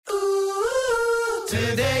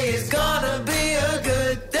Today is gonna be a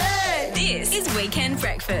good day. This is Weekend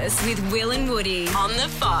Breakfast with Will and Woody on the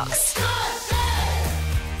Fox.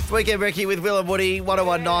 It's Weekend Brekkie with Will and Woody,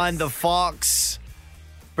 1019 The Fox.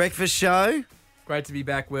 Breakfast show. Great to be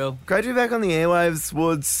back, Will. Great to be back on the airwaves,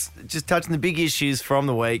 Woods. Just touching the big issues from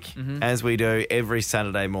the week, as we do every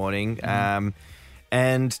Saturday morning.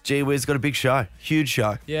 And gee whiz, got a big show. Huge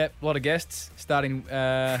show. Yeah, a lot of guests starting.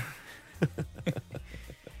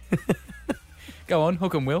 Go on,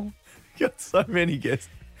 hook 'em, Will. Got so many guests.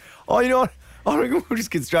 Oh, you know what? I reckon we'll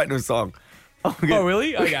just get straight into a song. Oh,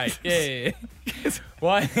 really? Okay. Yeah.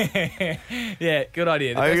 Why? Yeah, good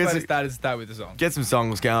idea. The I best guess way to start is to start with the song. Get some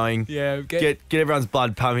songs going. Yeah. Get everyone's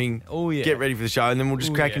blood pumping. Oh, yeah. Get ready for the show, and then we'll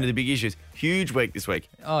just Oh, crack yeah. into the big issues. Huge week this week.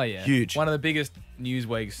 Oh, yeah. Huge. One of the biggest news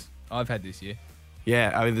weeks I've had this year.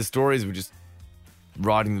 Yeah, I mean, the stories were just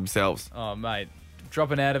writing themselves. Oh, mate.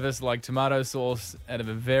 Dropping out of us like tomato sauce out of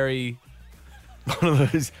a very... One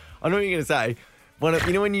of those, I know what you're going to say.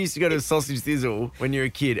 You know when you used to go to a sausage sizzle when you were a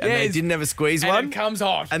kid and they Yes. didn't have a squeeze And one? it comes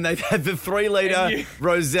hot. And they had the 3-litre And you-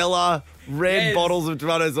 Rosella red Yes. bottles of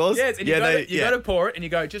tomato sauce. Yes, and you go to pour it and you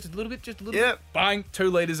go just a little bit. Yep. Bang,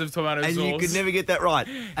 2 litres of tomato And sauce. you could never get that right.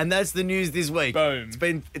 And that's the news this week. Boom.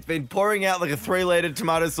 It's been pouring out like a 3-litre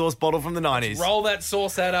tomato sauce bottle from the 90s. Roll that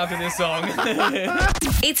sauce out after this song.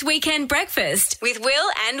 It's Weekend Breakfast with Will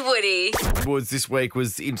and Woody. Woods, this week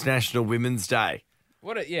was International Women's Day.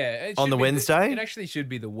 It On should the be Wednesday? It actually should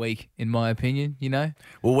be the week, in my opinion, you know?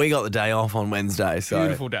 Well, we got the day off on Wednesday, so...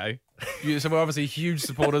 Beautiful day. So we're obviously huge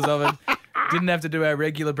supporters of it. Didn't have to do our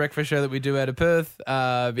regular breakfast show that we do out of Perth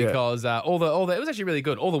because all the it was actually really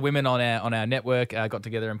good. All the women on our network got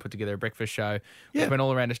together and put together a breakfast show. Yeah. Went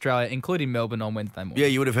all around Australia, including Melbourne on Wednesday morning. Yeah,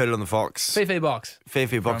 you would have heard it on the Fox. Fifi Box.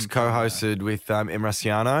 Fifi Box From- co-hosted with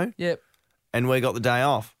Emraciano, Yep. and we got the day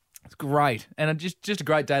off. It's great. And just a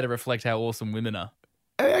great day to reflect how awesome women are.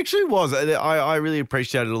 It actually was. I really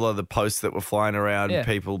appreciated a lot of the posts that were flying around, Yeah.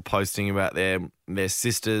 people posting about their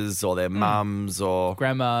sisters or their mums or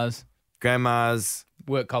Grandmas, grandmas,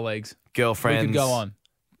 work colleagues. girlfriends. We could go on.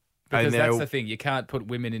 Because And that's they're- the thing. You can't put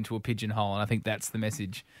women into a pigeonhole. And I think that's the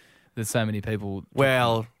message that so many people...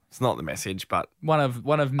 Well, it's not the message, but One of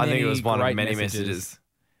many I think it was one of great many messages.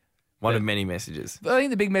 One of many messages. But I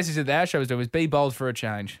think the big message that our show was doing was be bold for a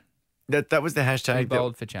change. That was the hashtag. Be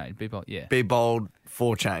bold for change. Be bold, yeah. Be bold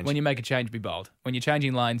for change. When you make a change, be bold. When you're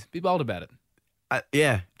changing lanes, be bold about it.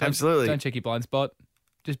 Yeah, absolutely. Don't check your blind spot.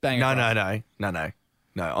 Just bang it. No. across.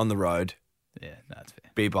 No, on the road, Yeah, that's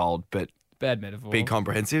fair. be bold, but Bad metaphor. be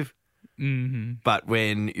comprehensive. Mm-hmm. But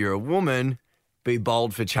when you're a woman, be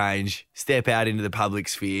bold for change. Step out into the public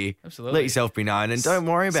sphere. Absolutely. Let yourself be known and don't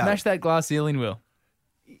worry about Smash it. that glass ceiling, Will.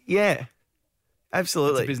 Yeah, It's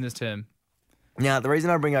absolutely. a business term. Now, the reason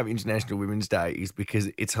I bring up International Women's Day is because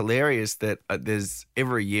it's hilarious that there's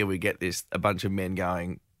every year we get a bunch of men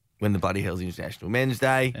going, when the bloody hell's International Men's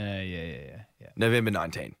Day? Yeah. November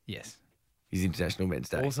 19 Yes. is International Men's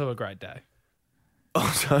Day. Also a great day.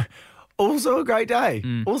 Also a great day.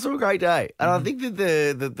 Also a great day. And I think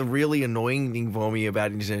that the really annoying thing for me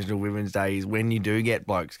about International Women's Day is when you do get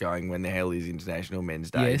blokes going, when the hell is International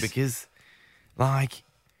Men's Day? Yes. Because, like,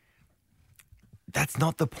 that's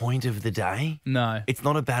not the point of the day. No. It's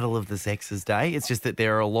not a battle of the sexes day. It's just that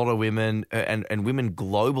there are a lot of women and women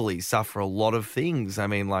globally suffer a lot of things. I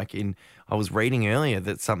mean, I was reading earlier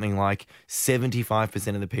that something like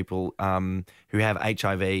 75% of the people who have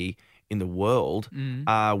HIV in the world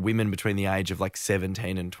are women between the age of like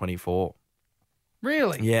 17 and 24.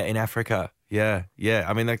 Really? Yeah, in Africa. Yeah.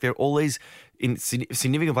 I mean, like there are all these in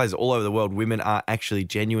significant places all over the world, women are actually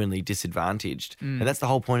genuinely disadvantaged. And that's the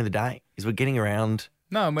whole point of the day, is we're getting around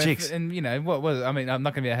No, chicks. and you know what was? I mean, I'm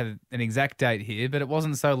not going to have an exact date here, but it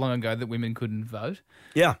wasn't so long ago that women couldn't vote,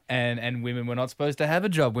 Yeah. and women were not supposed to have a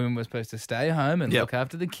job. Women were supposed to stay home and Yep. look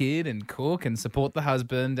after the kid and cook and support the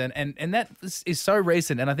husband, and that is so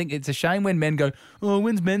recent. And I think it's a shame when men go, "Oh,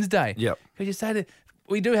 when's Men's Day?" Yep. Because you say that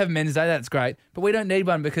we do have Men's Day, that's great, but we don't need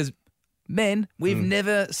one because. Men, we've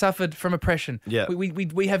never suffered from oppression. Yeah.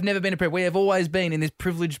 We have never been oppressed. We have always been in this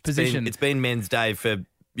privileged position. It's been Men's Day for,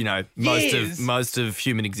 Years. most of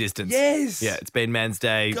human existence. Yes. Yeah, it's been Men's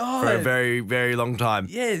Day God. for a very, very long time.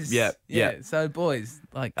 Yes. Yeah. So, boys,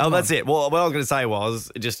 like. Oh, come that's on. it. Well, what I was going to say was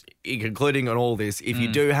just in concluding on all this, if you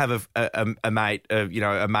do have a mate,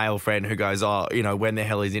 a male friend who goes, oh, when the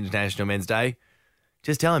hell is International Men's Day?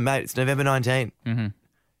 Just tell him, mate, it's November 19. Mm-hmm.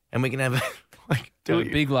 And we can have Do a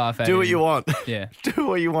big laugh at Do what him. you want. Yeah. Do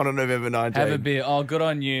what you want on November 19th. Have a beer. Oh, good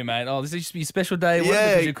on you, mate. Oh, this is your special day. What? Yeah.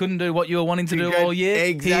 Because you couldn't do what you were wanting to do all year.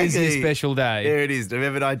 Here's your Exactly. special day. There it is,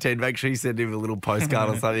 November 19th. Make sure you send him a little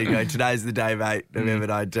postcard or something. Go, today's the day, mate. November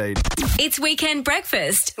 19th. It's Weekend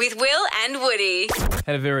Breakfast with Will and Woody.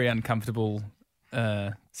 Had a very uncomfortable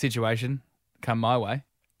situation come my way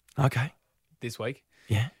Okay. this week.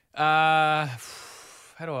 Yeah. How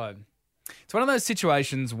do I? It's one of those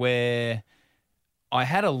situations where I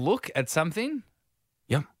had a look at something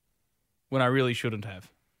Yep. when I really shouldn't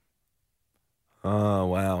have. Oh,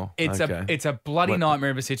 wow. It's okay. a bloody What- nightmare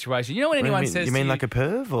of a situation. You know when What do you anyone mean? says You mean to like a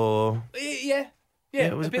perv or? Yeah,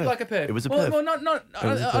 it was a a bit perv. like a perv. It was a well, perv. well, not. I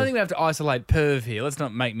was a don't perv. think we have to isolate perv here. Let's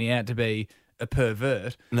not make me out to be a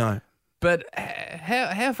pervert. No. But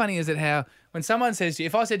how funny is it how when someone says to you,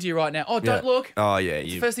 if I said to you right now, oh, don't Yeah. look, Oh, yeah.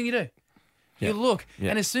 it's the first thing you do. Yeah. You look.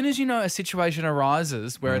 Yeah. And as soon as you know a situation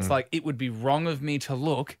arises where it's like, it would be wrong of me to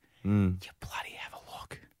look, you bloody have a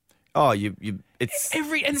look. Oh, it's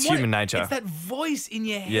human nature. It's that voice in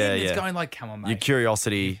your head Yeah, that's yeah. going like, come on, mate. Your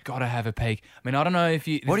curiosity. Gotta have a peek. I mean, I don't know if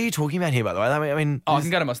you... What are you talking about here, by the way? I mean, Oh, I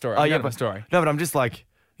can go to my story. I can go to my story. No, but I'm just like,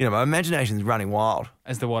 my imagination's running wild.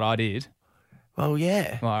 As to what I did. Well,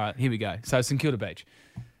 yeah. All right, here we go. So St Kilda Beach.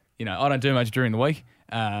 I don't do much during the week.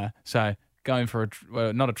 So going for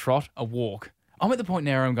not a trot, a walk. I'm at the point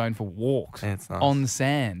now where I'm going for walks That's nice. on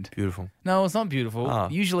sand. Beautiful. No, it's not beautiful. Oh.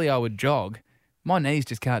 Usually I would jog. My knees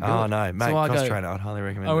just can't do it. Oh, no. Mate, So I cross go- trainer. I'd highly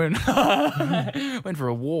recommend I it. went for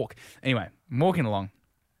a walk. Anyway, I'm walking along,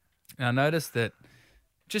 and I noticed that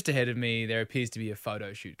just ahead of me there appears to be a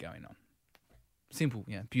photo shoot going on. Simple,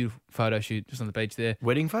 beautiful photo shoot just on the beach there.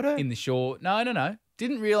 Wedding photo? In the shore. No.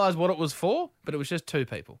 Didn't realise what it was for, but it was just two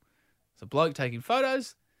people. It's a bloke taking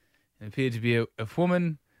photos, and it appeared to be a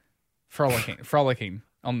woman frolicking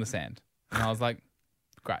on the sand. And I was like,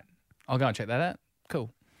 great, I'll go and check that out.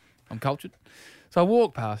 Cool. I'm cultured. So I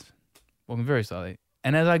walked past, walking very slowly.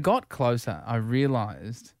 And as I got closer, I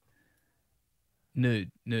realised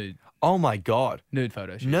nude Oh, my God.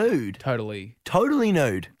 photo shoot. Nude? Totally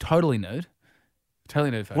Nude? Totally nude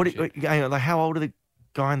photo What? shoot. Hang on, like, how old are the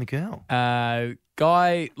guy and the girl?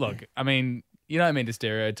 Guy, look, I mean, you don't mean to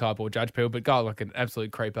stereotype or judge people, but guy like an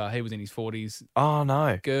absolute creeper. He was in his 40s. Oh,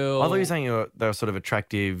 no. Girl. I thought you were saying they were sort of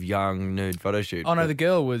attractive, young, nude photo shoot. Oh no, the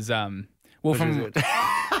girl was from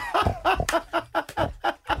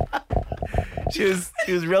She was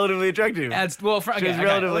relatively attractive. She was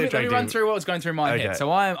relatively let me attractive. run through what was going through my Okay. head. So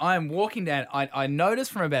I am walking down. I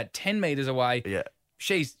noticed from about 10 meters away. Yeah.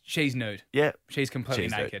 She's nude. Yeah. She's completely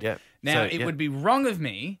She's nude, naked. yeah. Now So, it yeah. would be wrong of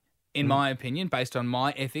me, in my opinion, based on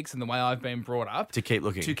my ethics and the way I've been brought up, To keep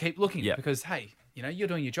looking. to keep looking. Yeah. Because hey, you're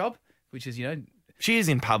doing your job, which is She is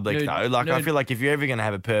in public, Nude- though. Like, I nude- feel like if you're ever going to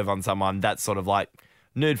have a perv on someone, that's sort of like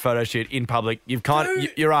nude photo shoot in public. Dude.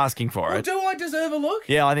 You're asking for Well, it. do I deserve a look?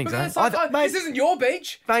 Yeah, I think Because so. it's like, Mate, this isn't your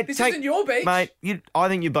beach. mate, this take- isn't your beach. Mate, I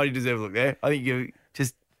think you bloody deserve a look there. I think you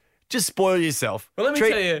just spoil yourself. Well, let me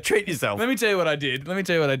treat, tell you. Treat yourself. Let me tell you what I did. I was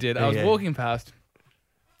Okay. walking past,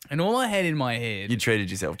 and all I had in my head. You treated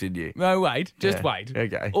yourself, didn't you? No, wait. Just Yeah. wait.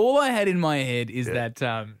 Okay. All I had in my head is that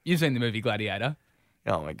you've seen the movie Gladiator.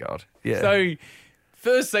 Oh, my God. Yeah. So,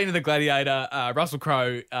 first scene of the Gladiator, Russell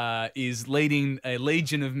Crowe is leading a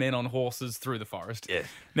legion of men on horses through the forest. Yeah.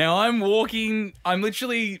 Now, I'm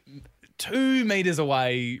literally 2 meters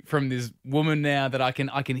away from this woman now that I can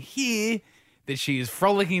hear that she is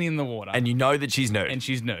frolicking in the water. and you know that she's nude. And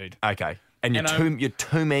she's nude. Okay. And you're, And you're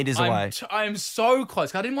 2 meters away. I'm so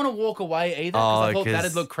close. I didn't want to walk away either because Oh, I thought 'cause-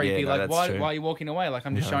 that'd look creepy. yeah, no, like, that's why true. are you walking away? Like,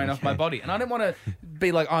 I'm just showing off my body. And I didn't want to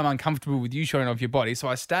be like, I'm uncomfortable with you showing off your body. So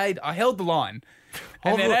I held the line.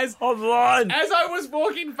 And then as I was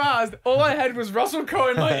walking past, all I had was Russell Crowe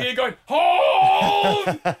in my ear going,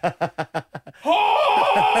 hold!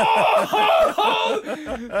 Hold!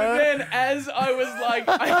 And then as I was like,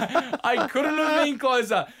 I couldn't have been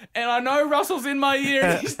closer. And I know Russell's in my ear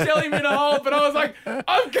and he's telling me to hold, but I was like,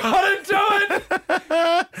 I've got to do it.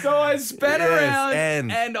 So I spat Yes, around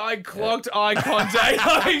and- I clocked eye contact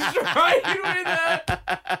like straight with her.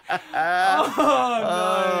 Oh,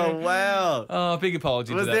 Oh, no. wow. Oh, big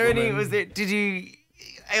apology Was to that there woman. did you,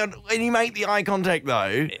 hang on, when you make the eye contact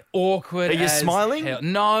though, Awkward. Are you as smiling? hell.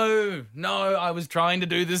 No, I was trying to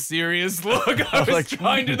do the serious look. I was Like-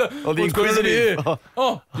 trying to do the. Oh, the what's going on inquisitive. here?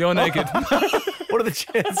 Oh, you're naked. what are the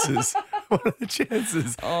chances? What are the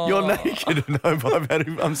chances? You're naked and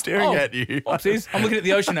I'm staring Oh. at you. Oopsies. I'm looking at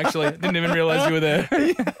the ocean, actually. Didn't even realise you were there.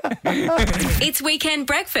 It's Weekend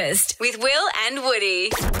Breakfast with Will and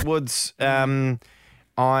Woody. Woods,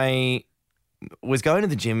 I was going to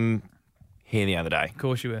the gym here the other day. Of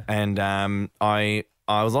course you were. And I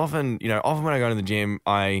I was often when I go to the gym,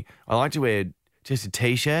 I like to wear just a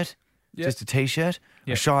t-shirt, Yep. just a t-shirt.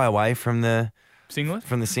 I Yep. shy away from the Singlet?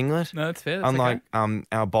 singlet. No, that's fair. That's Unlike okay.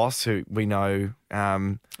 our boss, who we know,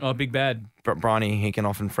 Oh, big bad. Bryony, he can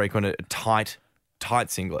often frequent a tight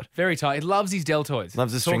singlet. Very tight. He loves his deltoids.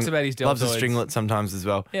 Loves a Talks about his deltoids. Loves a stringlet sometimes as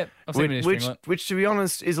well. Yep, I've seen him in a stringlet. Which, to be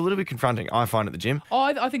honest, is a little bit confronting. I find at the gym. Oh,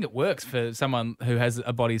 I think it works for someone who has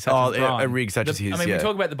a body such Oh, as Brian. a rig such as his, I mean, yeah. we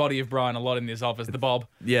talk about the body of Brian a lot in this office, the Bob.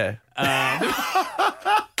 Yeah.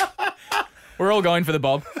 We're all going for the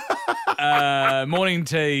Bob. Morning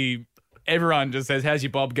tea. Everyone just says, "How's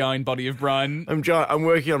your Bob going, body of Brian?" I'm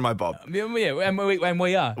working on my bob. Yeah, and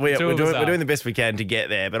we are. We're Two of us are. doing the best we can to get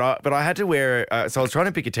there, but I had to wear. So I was trying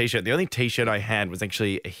to pick a t-shirt. The only t-shirt I had was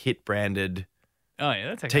actually a Hit branded Oh yeah,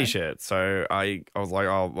 that's okay. t-shirt. So I was like,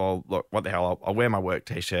 oh well, look, what the hell? I'll wear my work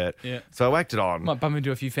t-shirt. Yeah. So I whacked it on. Might bump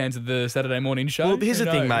into a few fans of the Saturday morning show. Well, here's Who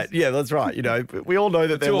the thing, knows? mate. Yeah, that's right. We all know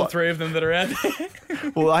that there Two or were. three of them that are out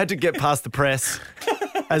there. Well, I had to get past the press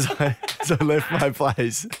as I left my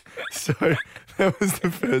place. So that was the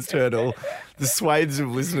first hurdle. The swathes of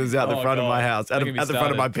listeners out the Oh, front of God. my house, Don't at get me the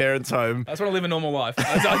front of my started. parents' home. I just want to live a normal life.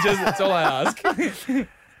 That's all I ask. And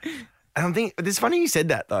I'm thinking, it's funny you said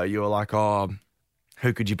that though. You were like, oh,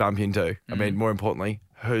 who could you bump into? I mean, more importantly,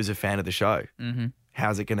 who's a fan of the show? Mm-hmm.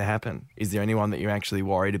 How's it going to happen? Is there anyone that you're actually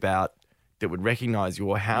worried about that would recognise you,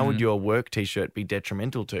 or how would your work t-shirt be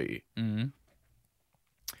detrimental to you? Mm-hmm.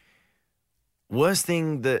 Worst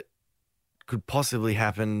thing that could possibly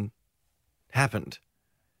happened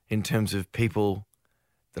in terms of people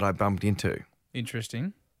that I bumped into.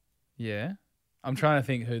 Interesting. Yeah. I'm trying to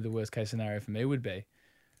think who the worst case scenario for me would be.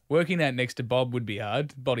 Working that next to Bob would be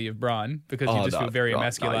hard, body of Brian, because you just feel very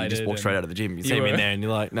emasculated. You just walk straight out of the gym. You see him were- in there and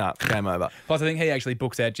you're like, nah, game over. Plus, I think he actually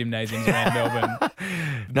books out gymnasiums around Melbourne.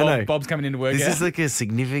 No. Bob's coming in to work This out. is like a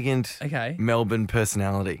significant Okay. Melbourne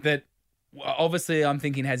personality. That obviously I'm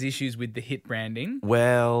thinking has issues with the Hit branding.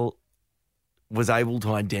 Well, was able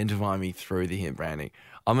to identify me through the Hit branding.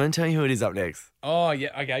 I'm going to tell you who it is up next. Oh,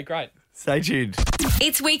 yeah. Okay, great. Stay tuned.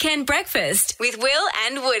 It's Weekend Breakfast with Will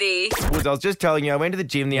and Woody. Woods, I was just telling you, I went to the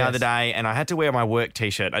gym the Yes. other day and I had to wear my work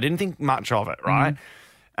t-shirt. I didn't think much of it, right?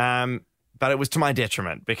 But it was to my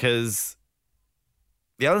detriment because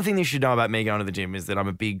the other thing you should know about me going to the gym is that I'm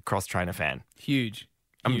a big cross-trainer fan. Huge.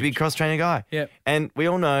 I'm a big cross-trainer guy. Yep. And we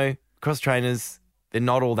all know cross-trainers, they're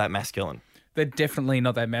not all that masculine. They're definitely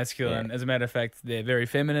not that masculine. Yeah. As a matter of fact, they're very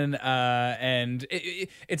feminine, and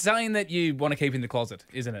it's something that you want to keep in the closet,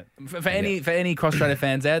 isn't it? For any cross-trainer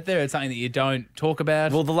fans out there, it's something that you don't talk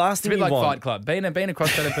about. Well, the last it's a thing bit you like want- Fight Club. Being a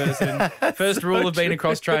cross-trainer person, first rule of being a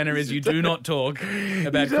cross-trainer is you do not talk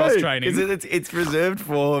about cross-training. It's reserved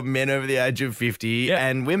for men over the age of 50 Yeah.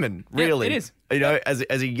 and women, Yeah, really. it is. As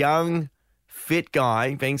a young, fit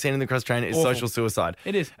guy, being seen in the cross trainer is Awful. social suicide.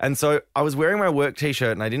 It is. And so I was wearing my work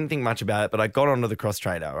t-shirt and I didn't think much about it, but I got onto the cross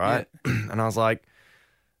trainer, right? And I was like,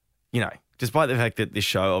 despite the fact that this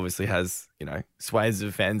show obviously has, swathes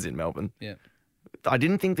of fans in Melbourne, Yeah. I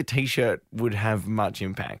didn't think the t-shirt would have much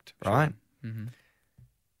impact, right? Mm-hmm.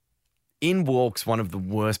 In walks one of the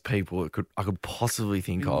worst people I could possibly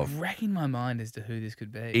think of Racking my mind as to who this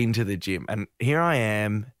could be. into the gym. And here I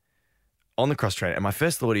am on the cross trainer. And my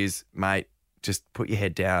first thought is, mate, just put your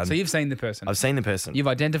head down. So you've seen the person. I've seen the person. You've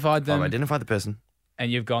identified them, I've identified the person.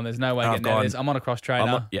 and you've gone, there's no way I've getting out of gone- this. I'm on a cross-trainer.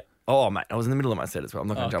 I'm yeah. Oh, mate, I was in the middle of my set as well. I'm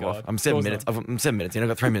not going Oh, to jump God. off. I'm 7 Of course minutes. not. I'm 7 minutes in. I've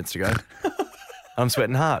got 3 minutes to go. I'm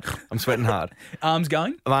sweating hard. Arms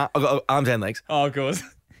going? I've got arms and legs. Oh, of course.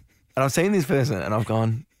 And I've seen this person and I've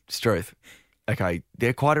gone, Struth, okay,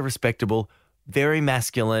 they're quite a respectable, very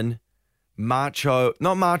masculine, macho,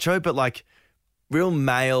 not macho, but like real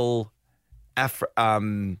male,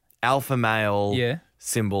 alpha male Yeah.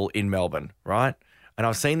 symbol in Melbourne, right? And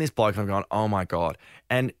I've seen this bloke and I've gone, oh my God.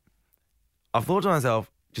 And I've thought to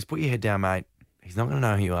myself, just put your head down, mate. He's not going to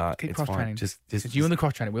know who you are. Keep it's cross-training. fine. Just It's you and the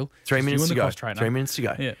cross-trainer, Will. 3 Just minutes you to and the go. cross-trainer. 3 minutes to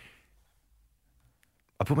go. Yeah.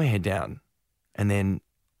 I put my head down and then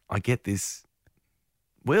I get this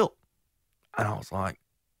Will. And I was like,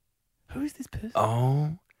 Who is this person?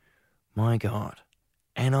 oh my God.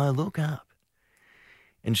 And I look up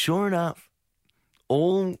and sure enough,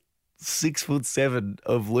 all 6'7"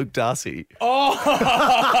 of Luke Darcy. Oh!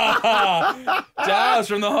 Giles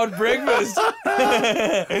from the Hot Breakfast.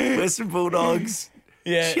 Western Bulldogs.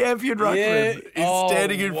 Yeah. Champion Yeah. ruckman is Oh,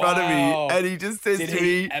 standing in front of wow. me and he just says Did to he?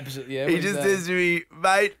 me, Absolutely. Yeah, he what did just he say? says to me,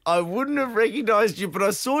 mate, I wouldn't have recognised you, but I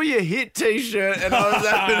saw your Hit t-shirt and I was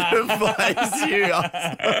happy to face you.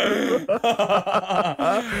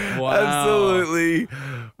 Wow. Absolutely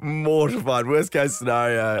Mortified. Worst case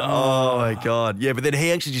scenario. Oh my God. Yeah, but then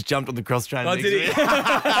he actually just jumped on the cross train. Oh, next did he?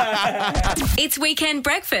 to me. It's Weekend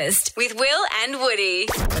Breakfast with Will and Woody.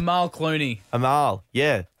 Amal Clooney. Amal.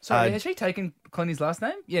 Yeah. Sorry, has she taken Clooney's last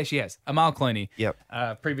name? Yeah, she has. Amal Clooney.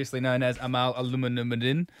 Yep. Previously known as Amal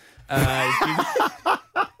Aluminumidin.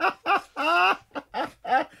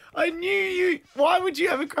 I knew you. Why would you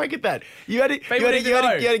have a crack at that? You had to need to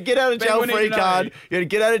know. get out of jail People need free to know. card. You had to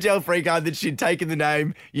get out of jail free card that she'd taken the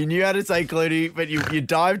name. You knew how to say Clooney, but you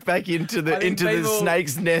dived back into the I think the people-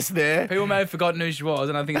 snake's nest there. People may have forgotten who she was,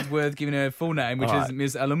 and I think it's worth giving her full name, which All is right.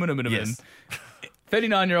 Ms. Aluminumidin. Yes.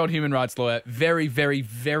 39-year-old human rights lawyer. Very, very,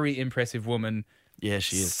 very impressive woman. Yeah,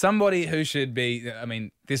 she is. Somebody who should be, I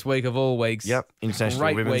mean, this week of all weeks. Yep. International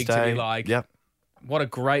great Women's week Day. to be like, Yep. what a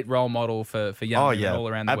great role model for young Oh women yeah. all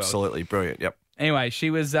around the world. Absolutely brilliant. Yep. Anyway, she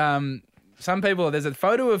was, some people, there's a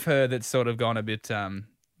photo of her that's sort of gone a bit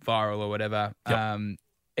viral or whatever. Yep.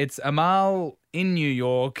 It's Amal in New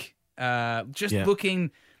York, just Yeah.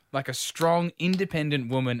 looking like a strong, independent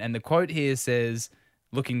woman. And the quote here says,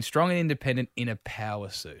 looking strong and independent in a power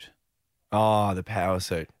suit. Oh, the power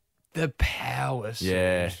suit. The power suit.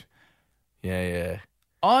 Yeah. Yeah.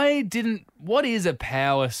 I didn't. What is a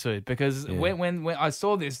power suit? Because Yeah. when I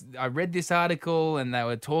saw this, I read this article and they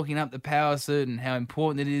were talking up the power suit and how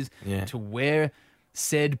important it is Yeah. to wear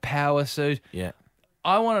said power suit. Yeah.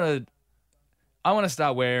 I want to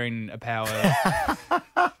start wearing a power.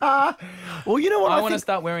 Well, you know what? I want to think,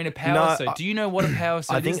 start wearing a power No, suit. Do you know what a power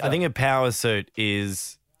suit I is? think I think a power suit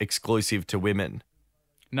is exclusive to women.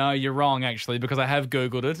 No, you're wrong actually because I have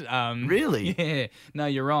Googled it. Really? Yeah. No,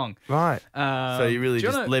 you're wrong. Right. So you really do you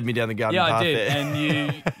just wanna- led me down the garden Yeah, path I did. there.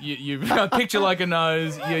 And you a picture like a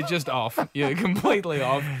nose. You're just off. You're completely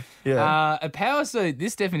off. Yeah. A power suit.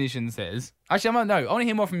 This definition says. Actually, I want to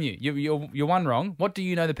hear more from you. You're one wrong. What do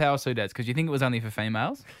you know the power suit as? Because you think it was only for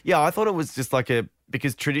females. Yeah, I thought it was just like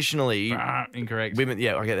because traditionally Incorrect. women.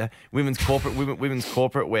 Yeah, I get that. Women's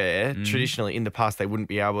corporate wear traditionally in the past they wouldn't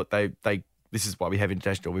be able. They this is why we have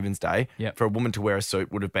International Women's Day. Yep. For a woman to wear a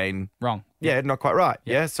suit would have been Wrong. not quite right.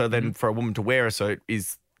 Yeah. So then for a woman to wear a suit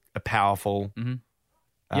is a powerful thing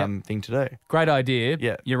to do. Great idea.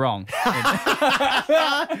 Yeah. You're wrong. All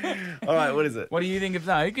right, what is it? What do you think of?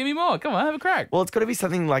 No, give me more. Come on, have a crack. Well, it's got to be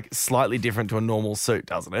something like slightly different to a normal suit,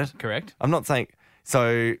 doesn't it? Correct. I'm not saying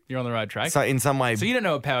so. You're on the right track. So in some way, So you don't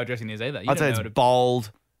know what power dressing is either. You I'd say don't it's know what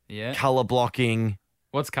bold, yeah. color blocking,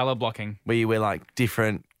 What's color blocking? where you wear like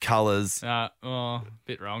different colors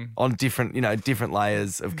Bit wrong. on different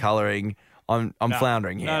layers of coloring. I'm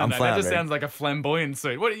floundering here. I'm That floundering. just sounds like a flamboyant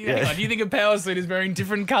suit. What do you Yeah. hang on, do you think a power suit is wearing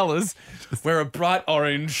different colours? Wear a bright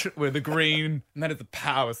orange with a green, and that is a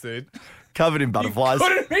power suit. Covered in butterflies.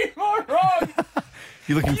 Couldn't be more wrong.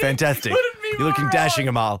 You're looking fantastic. couldn't be You're looking more dashing,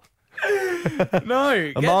 Amal.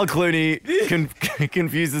 No. Amal Clooney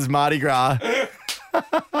confuses Mardi Gras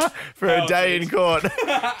for a day in court.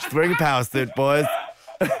 She's wearing a power suit, boys.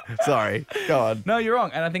 Sorry. Go on. No, you're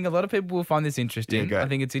wrong. And I think a lot of people will find this interesting. Yeah, go. I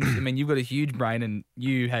think it's interesting. I mean, you've got a huge brain and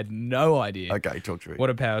you had no idea Okay, talk to me.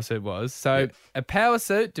 what a power suit was. So a power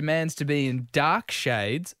suit demands to be in dark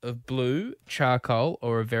shades of blue, charcoal,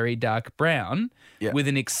 or a very dark brown Yeah. with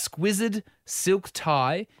an exquisite silk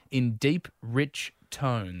tie in deep, rich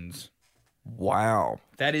tones. Wow.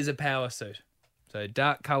 That is a power suit. So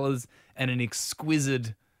dark colours and an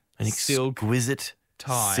exquisite An silk exquisite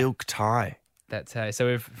tie. silk tie. That's how. So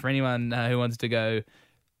if for anyone who wants to go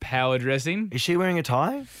power dressing, Is she wearing a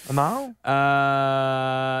tie, Amal?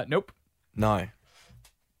 nope, No.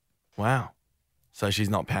 Wow. So she's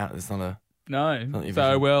not power. It's not a. no. even-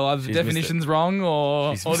 So well, are the she's missed it. definitions wrong,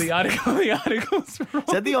 or She's or the article's wrong?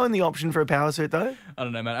 Is that the only option for a power suit though? I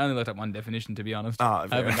don't know, man. I only looked up one definition to be honest. Oh,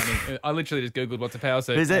 I, haven't done any- I literally just googled what's a power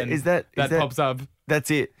suit. Is that- and is that- pops up? That's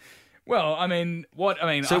it. Well, I mean, what? I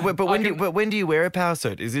mean, So, but when do you wear a power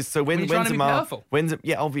suit? Is this so? When you're trying When's to be Amal? powerful.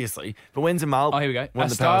 Yeah, obviously. But when's Amal? Oh, here we go. Won A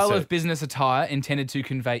the power style suit? of business attire intended to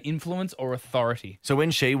convey influence or authority. So when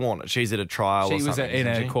she won it, she's at a trial. She or was something, in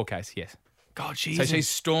isn't a she? court case. Yes. God, she's. So she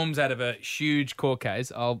storms out of a huge court case.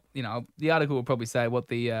 The article will probably say what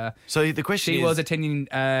the. So the question She is. was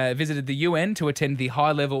visited the UN to attend the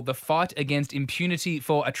the fight against impunity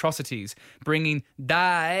for atrocities, bringing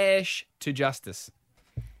Daesh to justice.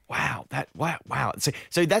 Wow.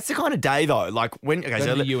 So that's the kind of day though. Like when Go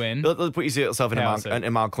to the UN. Let's put yourself in Power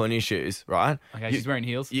Amal suit. Clooney's shoes, right? Okay, she's wearing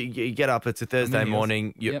heels. You get up. It's a Thursday heels.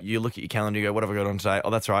 morning. Yep. You look at your calendar. You go, what have I got on today? Oh,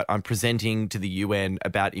 that's right. I'm presenting to the UN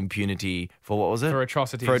about impunity for what was it? For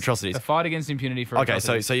atrocities. For atrocities. The fight against impunity for Okay,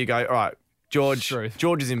 atrocities. so you go, all right, George. Truth.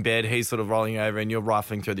 George is in bed. He's sort of rolling over, and you're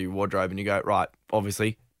rifling through the wardrobe, and you go, right,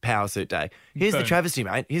 obviously power suit day. Here's the Boom. travesty,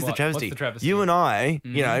 mate. Here's the What? travesty. What's the travesty? You and I,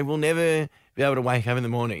 we'll never be able to wake up in the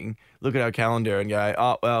morning, look at our calendar and go,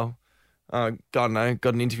 oh, well, God, no,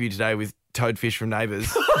 got an interview today with Toadfish from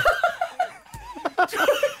Neighbours.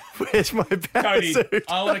 Where's my power Toady, suit?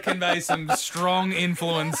 I want to convey some strong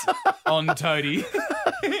influence on Toady.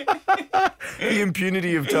 The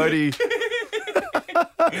impunity of Toady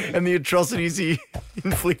and the atrocities he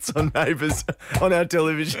inflicts on Neighbours on our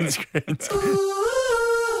television screens.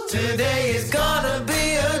 Today is gonna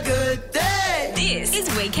be a good day. This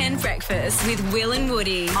is Weekend Breakfast with Will and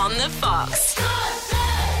Woody on the Fox.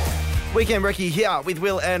 Weekend Brekkie here with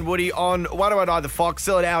Will and Woody on 101.9 The Fox.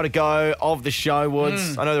 Still an hour to go of the show,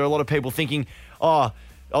 Woods. I know there are a lot of people thinking, oh,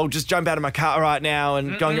 I'll just jump out of my car right now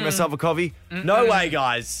and go and get myself a coffee. No way,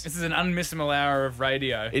 guys. This is an unmissable hour of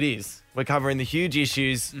radio. It is. We're covering the huge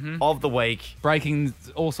issues of the week. Breaking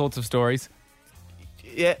all sorts of stories.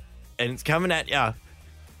 Yeah, and it's coming at ya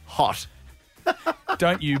hot.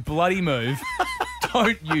 Don't you bloody move.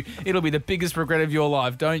 Don't you. It'll be the biggest regret of your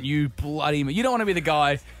life. Don't you bloody move. You don't want to be the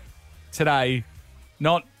guy today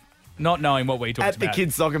not knowing what we talked At about. the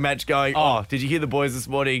kids' soccer match going, oh, did you hear the boys this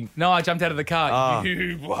morning? No, I jumped out of the car. Oh.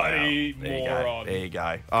 You bloody There you moron. go. There you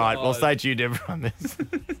go. All right, well, God. stay tuned, everyone. There's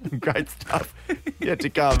some great stuff yet to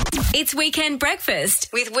come. It's Weekend Breakfast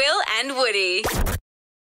with Will and Woody.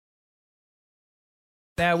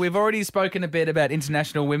 Now, we've already spoken a bit about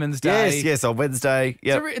International Women's Day. Yes, on Wednesday.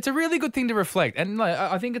 Yep. It's a really good thing to reflect. And like,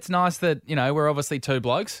 I think it's nice that, we're obviously two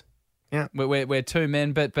blokes. Yeah. We're two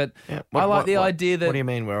men, but Yeah. I like the idea that What do you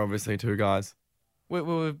mean? We're obviously two guys.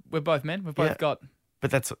 we're both men. We've both Yeah. got...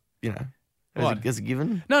 But that's, What? as a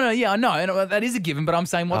given. No, yeah, I know. And that is a given, but I'm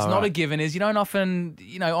saying what's Oh, not a right. given is you don't often,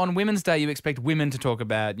 on Women's Day, you expect women to talk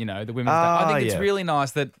about, the Women's Day. I think it's yeah. really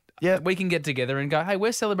nice that Yeah. we can get together and go, hey,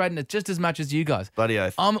 we're celebrating it just as much as you guys. Bloody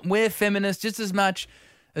oath. We're feminists just as much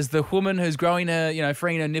as the woman who's growing her,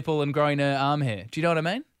 freeing her nipple and growing her arm hair. Do you know what I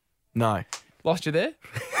mean? No. Lost you there?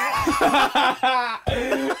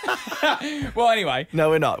 Well, anyway. No,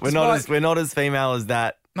 we're not. We're not as female as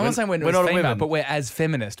that. I'm not saying we're not not a female, women. but we're as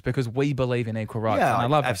feminist because we believe in equal rights. Yeah, and I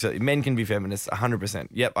love that. absolutely. Men can be feminists, 100%.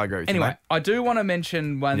 Yep, I agree with you. Anyway, mate. I do want to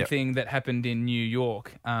mention one Yep. thing that happened in New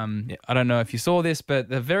York. I don't know if you saw this, but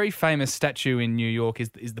the very famous statue in New York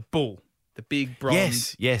is the bull, the big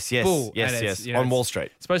bronze Yes, bull. yes, And yes. it's, On Wall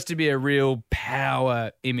Street. It's supposed to be a real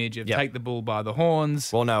power image of Yep. take the bull by the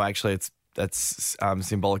horns. Well, no, actually, that's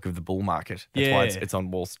symbolic of the bull market. That's why Yeah. it's on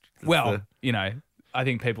Wall Street. Well, I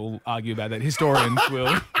think people argue about that. Historians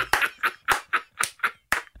will.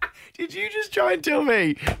 Did you just try and tell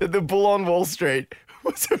me that the bull on Wall Street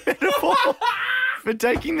was a metaphor for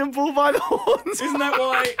taking the bull by the horns? Isn't that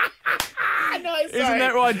why? No, Isn't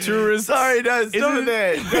that why tourists? Sorry, no, stop Isn't it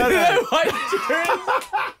there. Isn't No, that no. why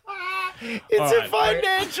tourists? It's All a right,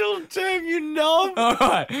 financial term, you knob. All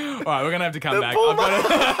right, we're gonna have to come The back. bull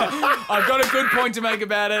I've got a good point to make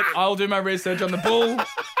about it. I'll do my research on the bull.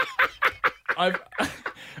 I've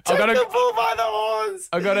Take got the bull by the horns.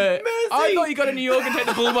 I thought you got to New York and take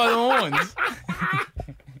the bull by the horns.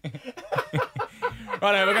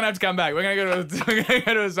 Right, we're gonna have to come back. We're gonna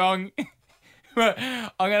go to a song.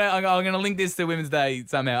 I'm gonna link this to Women's Day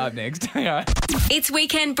somehow up next. It's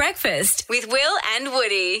Weekend Breakfast with Will and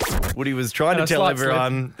Woody. Woody was trying to a tell slight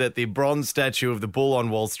everyone that the bronze statue of the bull on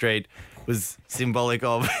Wall Street was symbolic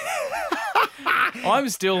of I'm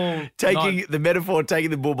still taking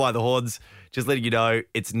the bull by the horns. Just letting you know,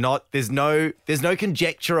 it's not. There's no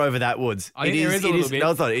conjecture over that, Woods. I think there is a little bit. No,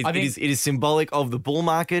 it's not. I think- It is symbolic of the bull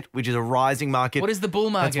market, which is a rising market. What is the bull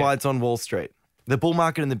market? That's why it's on Wall Street. The bull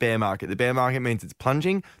market and the bear market. The bear market means it's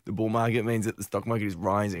plunging. The bull market means that the stock market is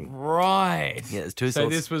rising. Right. Yeah, there's two So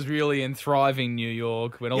sorts. this was really in thriving New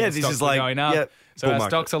York when all Yeah, the this stocks is were like- going up. yeah, so bull our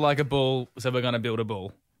market. stocks are like a bull, so we're going to build a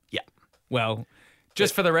bull. Yeah. Well,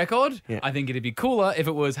 just for the record, Yeah. I think it'd be cooler if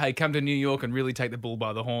it was, hey, come to New York and really take the bull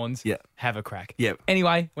by the horns. Yeah. Have a crack. Yeah.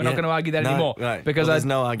 Anyway, we're not Yeah. going to argue that No, anymore. no. Because Well, there's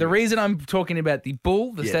no the argument. reason I'm talking about the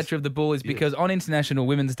bull, the Yes. statue of the bull, is because on International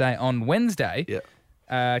Women's Day on Wednesday, Yeah.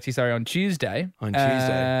 on Tuesday. On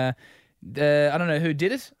Tuesday. I don't know who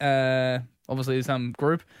did it. Obviously, some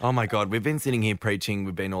group. Oh my God, we've been sitting here preaching.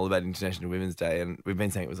 We've been all about International Women's Day, and we've been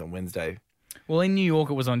saying it was on Wednesday. Well, in New York,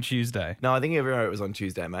 it was on Tuesday. No, I think everywhere it was on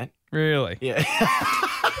Tuesday, mate. Really? Yeah.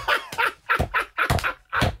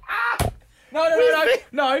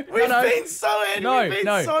 No. We've been so in. No, We've been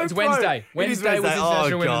no, so it's pro. Wednesday. It is Wednesday was International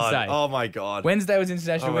oh, Women's God. Day. Oh my God. Wednesday was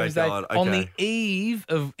International Oh my Women's Day. God, On the okay. eve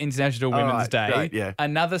of International All Women's right, Day, great, yeah.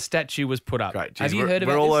 another statue was put up. Great. Jeez, Have you we're, heard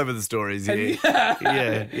about We're all this? over the stories here. you- yeah.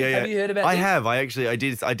 Have you heard about I this? have.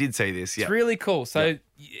 I did say this. Yeah. It's really cool. So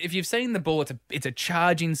if you've seen the bull, it's a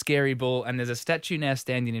charging, scary bull, and there's a statue now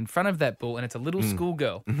standing in front of that bull, and it's a little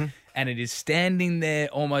schoolgirl, and it is standing there,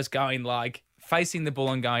 almost going like facing the bull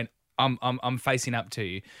and going, "I'm facing up to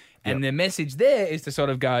you," and the message there is to sort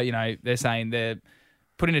of go, they're saying they're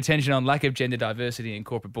putting attention on lack of gender diversity in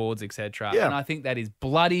corporate boards, etc. Yeah. And I think that is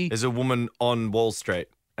bloody. There's a woman on Wall Street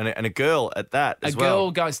and a girl at that as A well.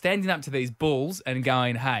 girl going standing up to these bulls and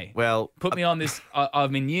going, "Hey, Well, put me on this.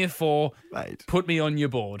 I'm in year 4. mate. Put me on your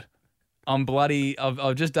board. I'm bloody.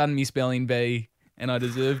 I've just done me spelling bee, and I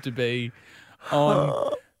deserve to be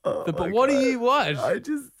on the. But what do you watch?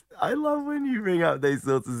 I love when you bring up these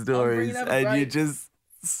sorts of stories bringing up and you great- just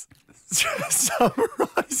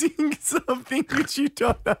summarising something which you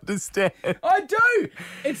don't understand. I do.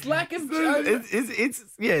 It's lack of. It's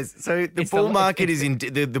yes. So the It's bull the- market it's is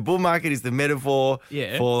the bull market is the metaphor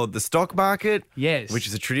Yeah. for the stock market. Yes. which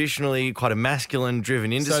is a traditionally quite a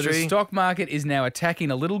masculine-driven So industry. the stock market is now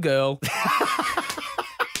attacking a little girl.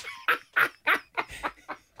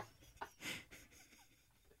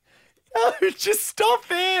 No, just stop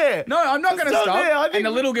there. No, I'm not going to Stop stop. there, I think- And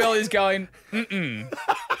the little girl is going,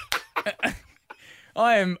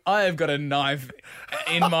 I have got a knife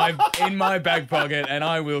in my back pocket, and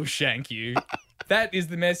I will shank you. That is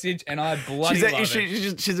the message, and I bloody love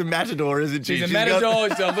it. She's a matador, isn't she? She's a She's got- matador.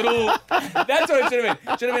 It's a little. That's what it should have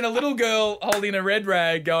been. Should have been a little girl holding a red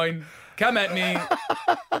rag, going, "Come at me,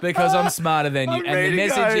 because I'm smarter than you." I'm And ready the to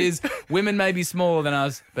message go. is, women may be smaller than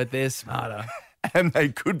us, but they're smarter. and they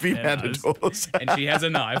could be Yeah, matadors. And she has a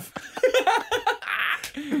knife.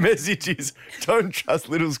 The message is don't trust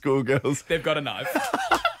little schoolgirls. They've got a knife.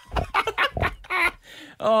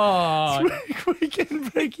 Oh,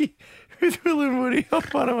 Weekend Breaky with Will and Woody on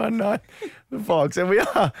 101.9 The Fox. And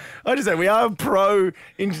we are pro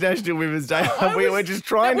International Women's Day. We're just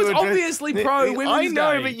trying that was to address... obviously pro Women's I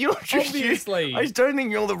know, Day. but you're just... Obviously. I just don't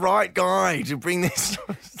think you're the right guy to bring this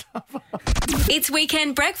stuff up. It's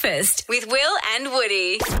Weekend Breakfast with Will and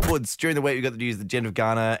Woody. Woods, during the week we got the news of Jennifer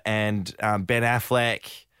Garner and Ben Affleck.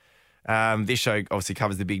 This show obviously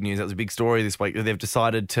covers the big news. That was a big story this week. They've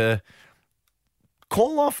decided to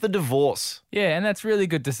call off the divorce. yeah, and that's really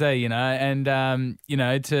good to see, And I'm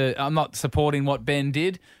not supporting what Ben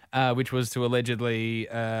did, which was to allegedly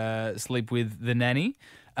sleep with the nanny.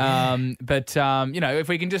 But if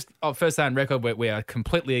we can just first say on record, we are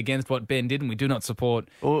completely against what Ben did, and we do not support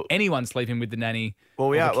Well- anyone sleeping with the nanny, Well,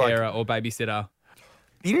 or we the are, like- carer, or babysitter.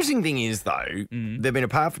 The interesting thing is, though, they've been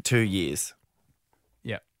apart for 2 years.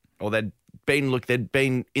 Yeah. Or they'd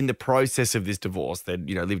been in the process of this divorce. They'd,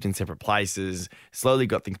 lived in separate places, slowly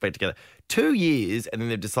got things back together. 2 years, and then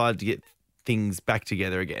they've decided to get things back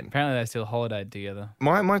together again. Apparently, they still holidayed together.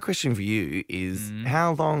 My question for you is,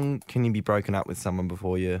 how long can you be broken up with someone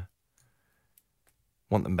before you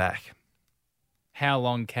want them back? How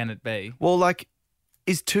long can it be? Well,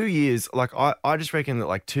 is 2 years, I just reckon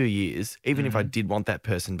that 2 years, even if I did want that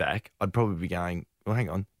person back, I'd probably be going, well, hang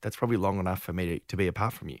on, that's probably long enough for me to be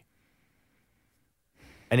apart from you.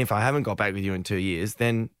 And if I haven't got back with you in 2 years,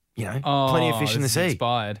 then, plenty of fish in the this is sea.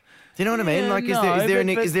 Expired. Do you know what I mean? Yeah,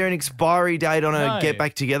 Is there an expiry date on a No. get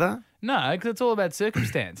back together? No, because it's all about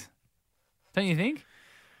circumstance. Don't you think?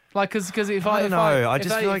 Because if I I don't know. I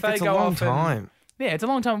just feel like that's a long time. Yeah, it's a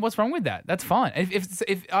long time. What's wrong with that? That's fine.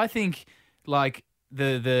 If I think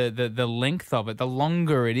the length of it, the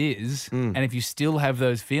longer it is, and if you still have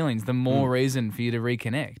those feelings, the more reason for you to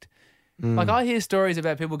reconnect. I hear stories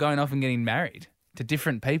about people going off and getting married to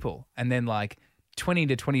different people, and then 20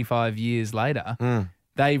 to 25 years later,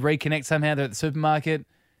 they reconnect somehow. They're at the supermarket,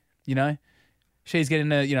 she's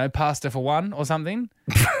getting a pasta for one or something,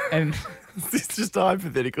 and. It's just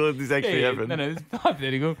hypothetical if this actually happened. No, it's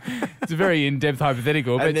hypothetical. It's a very in-depth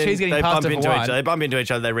hypothetical, but And then she's getting they pasta bump for into one. each other. They bump into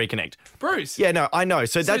each other. They reconnect. Bruce. Yeah, no, I know.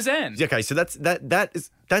 So that's Suzanne. okay. So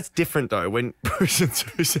that's different though. When Bruce and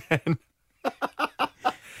Suzanne.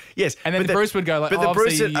 Yes, And then but Bruce would go like, but the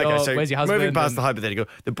obviously, Bruce, where's your husband? moving past And- the hypothetical,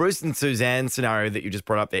 the Bruce and Suzanne scenario that you just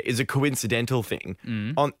brought up there is a coincidental thing.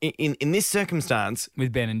 In this circumstance,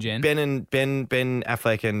 with Ben and Jen. Ben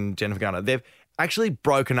Affleck and Jennifer Garner, they've actually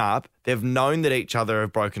broken up. They've known that each other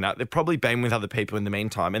have broken up. They've probably been with other people in the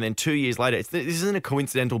meantime. And then 2 years later, this isn't a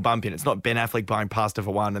coincidental bump in. It's not Ben Affleck buying pasta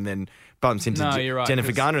for one and then bumps into No, you're right, Jennifer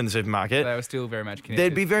 'cause Garner in the supermarket. They were still very much connected.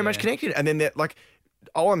 They'd be very much Yeah. connected. And then they're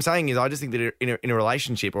all I'm saying is I just think that in a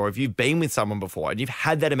relationship, or if you've been with someone before and you've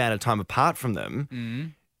had that amount of time apart from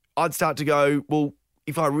them, I'd start to go, well,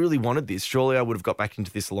 if I really wanted this, surely I would have got back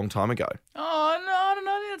into this a long time ago. Oh, no, I don't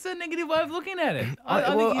know. That's a negative way of looking at it.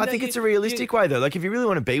 I think it's a realistic way, though. If you really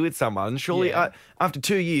want to be with someone, surely Yeah. after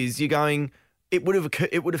 2 years, you're going, it would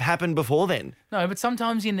have happened before then. No, but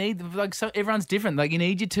sometimes you need, so everyone's different. Like, you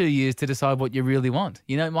need your 2 years to decide what you really want.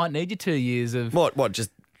 You know, it might need your 2 years of... What,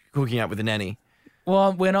 just hooking up with a nanny?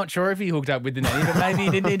 Well, we're not sure if he hooked up with the nanny, but maybe he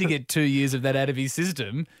did need to get 2 years of that out of his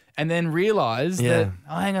system and then realise that,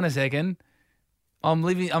 oh, hang on a second, I think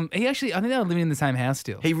they were living in the same house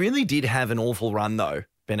still. He really did have an awful run, though,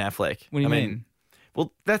 Ben Affleck. What do you mean?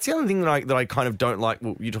 Well, that's the other thing that I kind of don't like.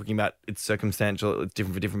 Well, you're talking about it's circumstantial, it's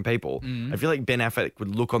different for different people. I feel like Ben Affleck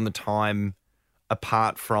would look on the time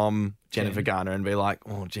apart from Jennifer Garner and be like,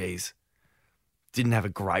 oh, geez, didn't have a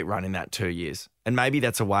great run in that 2 years. And maybe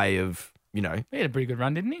that's a way of, you know. He had a pretty good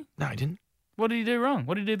run, didn't he? No, he didn't. What did he do wrong?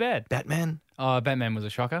 What did he do bad? Batman. Oh, Batman was a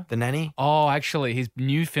shocker. The Nanny. Oh, actually, his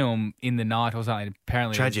new film, In the Night or something,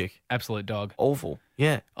 apparently Tragic. was absolute dog. Awful.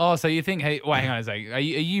 Yeah. Oh, so you think, hey, wait, hang on a second. Are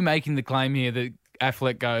you making the claim here that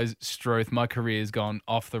Affleck goes, Struth, my career's gone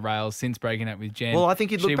off the rails since breaking up with Jen? Well, I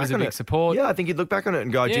think he'd look she back was a on big it. support. Yeah, I think he'd look back on it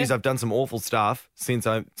and go, geez, I've done some awful stuff since.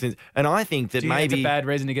 And I think that Do you think maybe it's a bad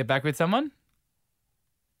reason to get back with someone?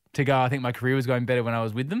 To go, I think my career was going better when I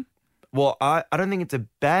was with them? Well, I don't think it's a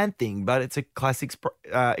bad thing, but it's a classic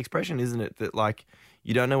expression, isn't it? That, like,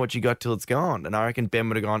 you don't know what you got till it's gone. And I reckon Ben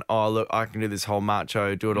would have gone, oh, look, I can do this whole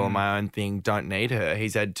macho, do it all on my own thing, don't need her.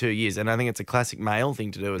 He's had 2 years. And I think it's a classic male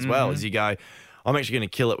thing to do as well, is you go, I'm actually going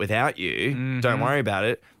to kill it without you. Don't worry about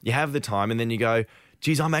it. You have the time, and then you go,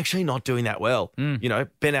 geez, I'm actually not doing that well. You know,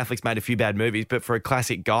 Ben Affleck's made a few bad movies, but for a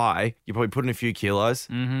classic guy, you probably put in a few kilos,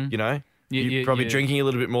 you know? You're probably drinking a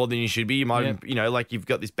little bit more than you should be. You might, you know, like you've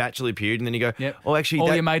got this bachelor period, and then you go, oh, actually,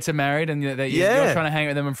 all your mates are married, and you're trying to hang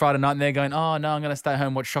out with them on Friday night, and they're going, oh no, I'm going to stay home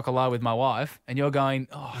and watch Chocolat with my wife, and you're going,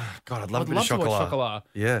 oh God, I'd love to watch Chocolat,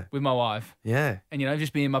 with my wife, and you know,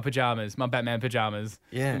 just be in my pajamas, my Batman pajamas,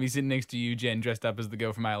 and be sitting next to you, Jen, dressed up as the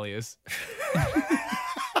girl from Alias.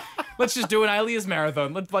 Let's just do an Alias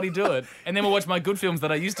marathon. Let's bloody do it. And then we'll watch my good films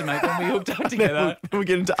that I used to make when we hooked up together. Then we'll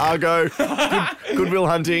get into Argo, Goodwill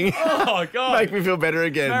Hunting. Oh, God. Make me feel better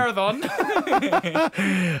again. Marathon.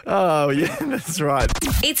 Oh, yeah, that's right.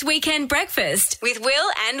 It's Weekend Breakfast with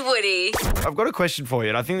Will and Woody. I've got a question for you,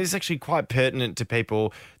 and I think this is actually quite pertinent to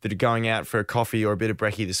people that are going out for a coffee or a bit of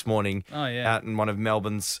brekkie this morning out in one of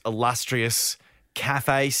Melbourne's illustrious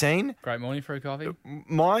cafe scene. Great morning for a coffee.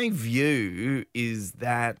 My view is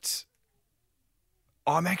that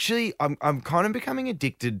I'm kind of becoming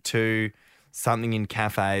addicted to something in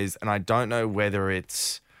cafes, and I don't know whether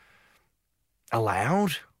it's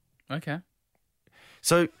allowed. Okay.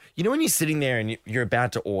 So, you know when you're sitting there and you're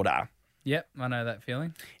about to order. Yep, I know that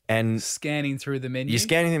feeling. And scanning through the menu. You're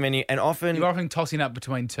scanning the menu, and often you're often tossing up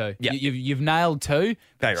between two. Yeah. You've nailed two.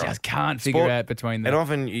 Very just right. can't figure out between them. And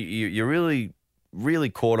often you're really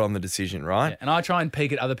caught on the decision, right? Yeah. And I try and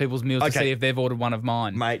peek at other people's meals to see if they've ordered one of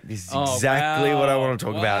mine. Mate, this is exactly what I want to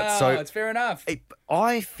talk about. So it's fair enough.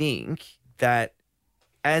 I think that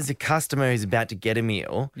as a customer who's about to get a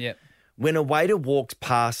meal, when a waiter walks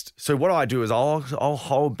past, so what I do is I'll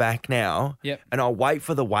hold back now, and I'll wait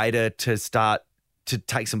for the waiter to start to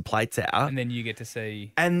take some plates out, and then you get to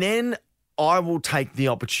see, and then I will take the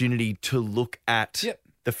opportunity to look at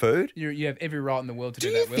the food. You have every right in the world to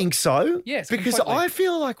do that. Do you think so? Yes, because completely. I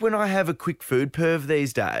feel like when I have a quick food perv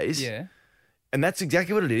these days, and that's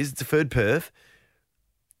exactly what it is. It's a food perv.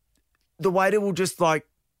 The waiter will just like,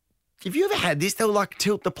 have you ever had this? They'll like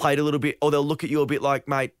tilt the plate a little bit, or they'll look at you a bit like,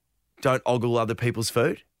 mate, don't ogle other people's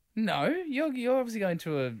food. No, you're obviously going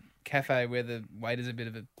to a cafe where the waiter's a bit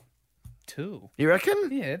of a tool. You reckon?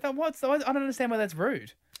 Yeah. I don't understand why that's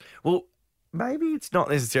rude. Well, maybe it's not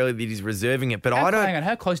necessarily that he's reserving it, but I don't. Hang on,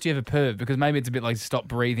 how close do you have a perv? Because maybe it's a bit like stop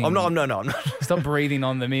breathing. I'm not. Stop breathing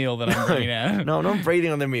on the meal that I'm bringing out. No, I'm not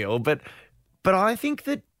breathing on the meal, but I think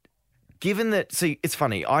that given that, see, it's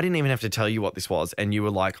funny. I didn't even have to tell you what this was, and you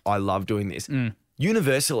were like, I love doing this.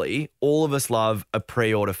 Universally, all of us love a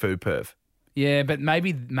pre-order food perv. Yeah, but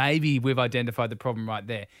maybe we've identified the problem right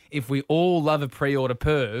there. If we all love a pre-order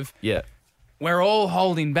perv, we're all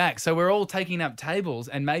holding back. So we're all taking up tables,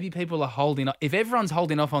 and maybe people are holding off. If everyone's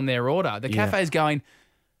holding off on their order, the cafe's going,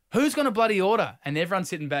 who's going to bloody order? And everyone's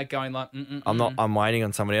sitting back going like, I'm waiting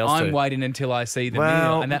on somebody else. I'm waiting until I see the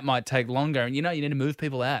meal, and that might take longer. And you need to move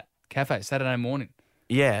people out. Cafe, Saturday morning.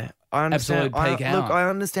 Yeah, I understand. Absolute peak hour. Look, I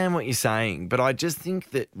understand what you're saying, but I just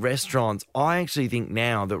think that I actually think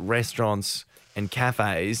now that restaurants and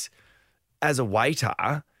cafes, as a waiter,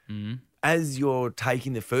 as you're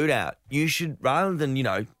taking the food out, you should, rather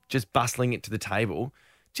than, just bustling it to the table,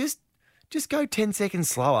 just go 10 seconds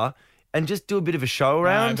slower. and just do a bit of a show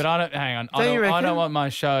around. No, but I don't. Hang on. Don't you I reckon? don't want my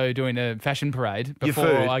show doing a fashion parade before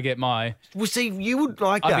food. I get my. Well, see, you would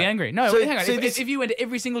like that. I'd be angry. No, So- hang on. so If you went to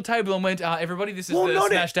every single table and went, everybody, this is Well, the not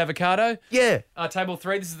it- smashed avocado. Yeah. Table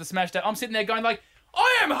 3, this is the smashed. I'm sitting there going like,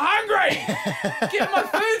 I am hungry. Get my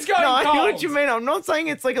food's going No, I cold. know what you mean. I'm not saying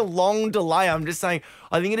it's like a long delay. I'm just saying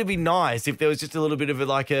I think it'd be nice if there was just a little bit of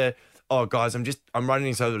oh guys, I'm running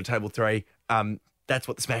this over to table 3. That's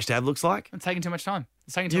what the smashed ab looks like. It's taking too much time.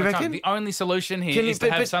 It's taking You too much time. reckon? The only solution here is to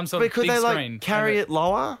have some sort of but could big they screen. carry it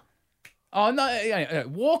lower? Oh no!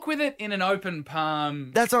 Walk with it in an open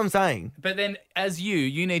palm. That's what I'm saying. But then, as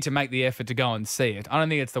you need to make the effort to go and see it. I don't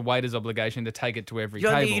think it's the waiter's obligation to take it to every You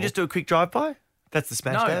don't table. think you just do a quick drive-by? That's the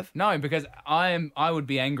smashed ab? No, because I would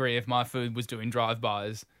be angry if my food was doing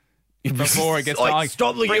drive-bys before it gets Like, dark.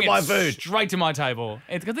 stop looking Bring at my it food. straight to my table.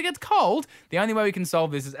 Because it gets cold. The only way we can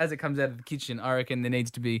solve this is as it comes out of the kitchen. I reckon there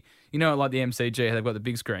needs to be, like the MCG, how they've got the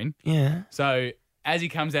big screen. Yeah. So as he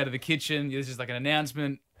comes out of the kitchen, there's just like an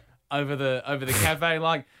announcement over the cafe,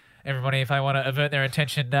 like. Everybody, if they want to avert their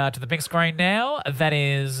attention to the big screen now, that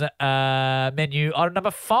is menu item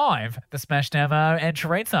number 5, the smashed avo and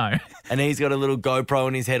chorizo. And he's got a little GoPro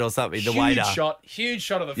on his head or something, the waiter. Huge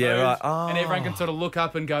shot of the food. Yeah, right. And everyone Oh. can sort of look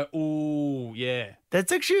up and go, ooh, yeah,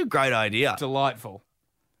 That's actually a great idea. delightful.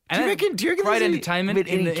 Do you reckon great there's entertainment in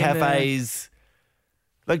any the cafes?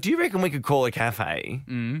 Like, do you reckon we could call a cafe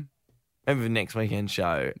maybe the next weekend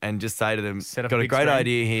show and just say to them, Set up got a a big great screen."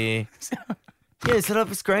 idea here. Yeah, set up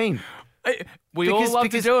a screen. We all love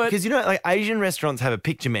to do it. Because, like Asian restaurants have a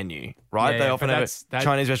picture menu, right? Yeah, They yeah, often but have that's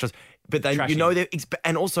Chinese restaurants. But they, trashy.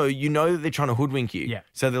 and also, that they're trying to hoodwink you. Yeah.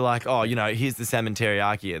 So they're like, oh, here's the salmon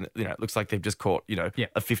teriyaki. And, it looks like they've just caught, Yeah.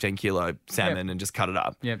 a 15-kilo salmon and just cut it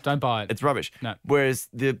up. Yeah, don't buy it. It's rubbish. No. Whereas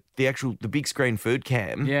the big screen food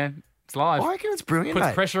cam, Yeah, it's live. I reckon it's brilliant, Puts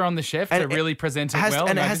mate. pressure on the chef to really present it well.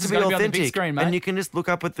 And it go, has "This to is be gonna authentic. on the big screen, mate." And you can just look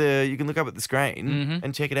up at the screen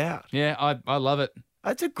and check it out. Yeah, I love it.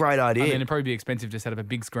 That's a great idea. I mean, it'd probably be expensive to set up a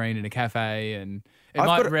big screen in a cafe, and it I've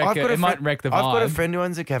might got a- wreck I've got a might friend- wreck the vibe. I've got a friend who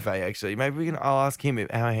owns a cafe, actually. Maybe I'll ask him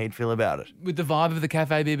how he'd feel about it. Would the vibe of the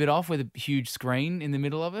cafe be a bit off with a huge screen in the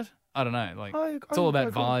middle of it? I don't know. Like it's all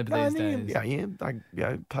about vibe these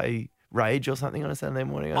days. Play Rage or something on a Saturday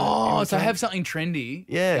morning. Oh, so have something trendy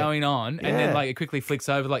going on, and then Yeah. like it quickly flicks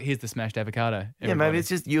over. Like here's the smashed avocado. Yeah, everybody. maybe it's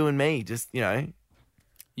just you and me, just,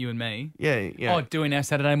 you and me. yeah. Oh, doing our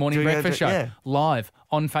Saturday morning Doing our- breakfast show yeah. live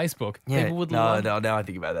on Facebook. Yeah. People would no, love. no, now I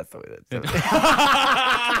think about it, that's the way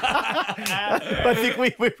I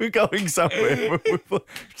think we're going somewhere. We're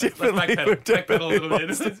Backpedal a little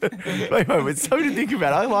bit. Wait, it's something to think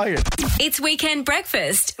about. I like it. It's Weekend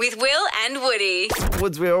Breakfast with Will and Woody.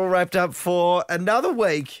 Woods, we're all wrapped up for another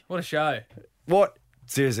week. What a show! What?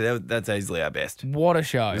 Seriously, that's easily our best. What a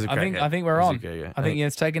show! was a I think cracker. we're It was on. a cracker. I think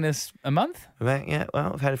it's taken us a month. Yeah,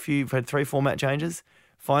 well, we've had 3 format changes.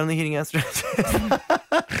 Finally hitting our stress.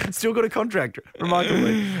 Still got a contract,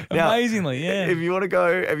 remarkably. Now, Amazingly, yeah. If you want to go,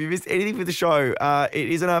 if you missed anything with the show, it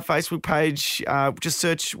is on our Facebook page. Just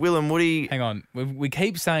search Will and Woody. Hang on, we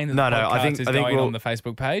keep saying that No, the no, podcast I think is we'll- going on the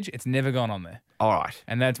Facebook page. It's never gone on there. All right.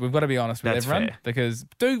 And we've got to be honest with That's everyone fair. because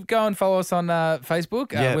do go and follow us on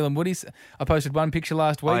Facebook, Yeah. Will and Woody's. I posted one picture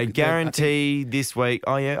last week. I guarantee this week.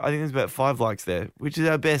 Oh yeah, I think there's about 5 likes there, which is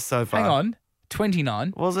our best so far. Hang on,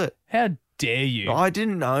 29. Was it? How dare you? I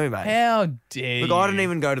didn't know, mate. How dare you? Look, I didn't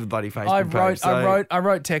even go to the bloody Facebook page. I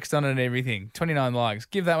wrote text on it and everything. 29 likes.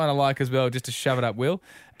 Give that one a like as well, just to shove it up, Will.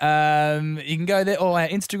 You can go there or our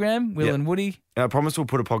Instagram, Will Yep. and Woody. And I promise we'll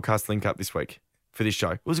put a podcast link up this week for this show.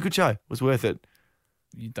 It was a good show. It was worth it.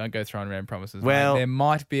 You don't go throwing around promises. Well, mate. There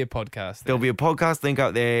might be a podcast. There'll be a podcast link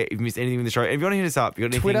up there if you missed anything in the show. And if you want to hit us up, you got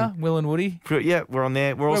anything? Twitter, Will and Woody. Yeah, we're on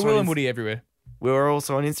there. We're We're also Will on and Woody everywhere. We're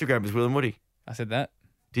also on Instagram as Will and Woody. I said that.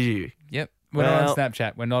 Did you? Yep. We're not on Well-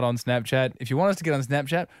 Snapchat. We're not on Snapchat. If you want us to get on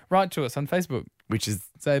Snapchat, write to us on Facebook. Which is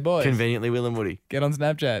Say, boys, conveniently Will and Woody. get on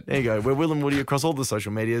Snapchat. There you go. We're Will and Woody across all the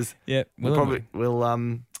social medias. Yep. Will and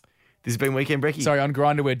Woody. This has been Weekend Brekkie. Sorry, on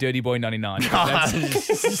Grindr, we're Dirty Boy 99.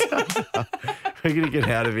 We're going to get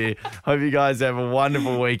out of here. Hope you guys have a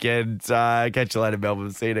wonderful weekend. Catch you later, Melbourne.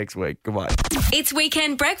 See you next week. Goodbye. It's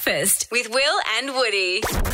Weekend Breakfast with Will and Woody.